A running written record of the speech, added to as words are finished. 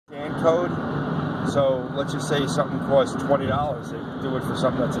Scan code. So let's just say something costs $20. They do it for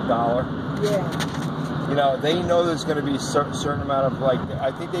something that's $1. Yeah. You know, they know there's going to be a certain amount of, like,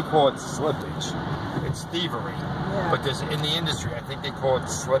 I think they call it slippage. It's thievery. Yeah. But there's, in the industry, I think they call it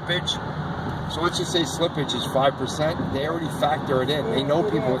slippage. So let's just say slippage is 5%. They already factor it in. They know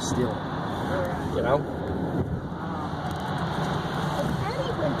people are stealing. Yeah. You know?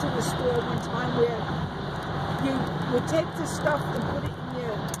 Patty went to the store one time where you would take the stuff and put it in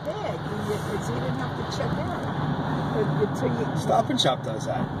your bag, so you didn't have to check out. Stop and Shop does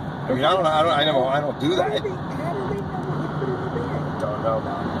that. I mean, I don't do that. How do they know what you put in the bag? Don't know,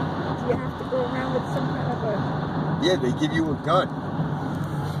 man. Do you have to go around with some kind of a... Yeah, they give you a gun.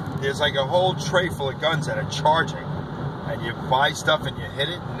 There's like a whole tray full of guns that are charging. And you buy stuff and you hit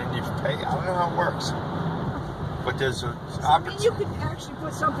it and then you pay. I don't know how it works. But there's a... So, I mean, you can actually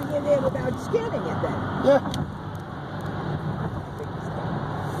put something in there without scanning it then. Yeah.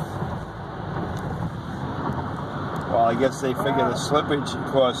 Well, I guess they figure the slippage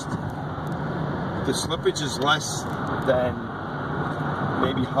cost... The slippage is less than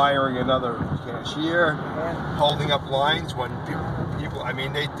maybe hiring another cashier, holding up lines when people, I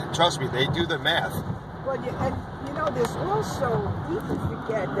mean, trust me, they do the math. Well, you know, there's also, people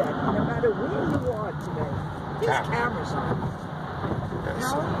forget that no matter where you are today, there's cameras on. Yes.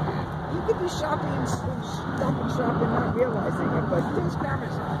 Now, you could be shopping and Stop and Shop and not realizing it, but there's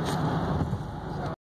cameras on.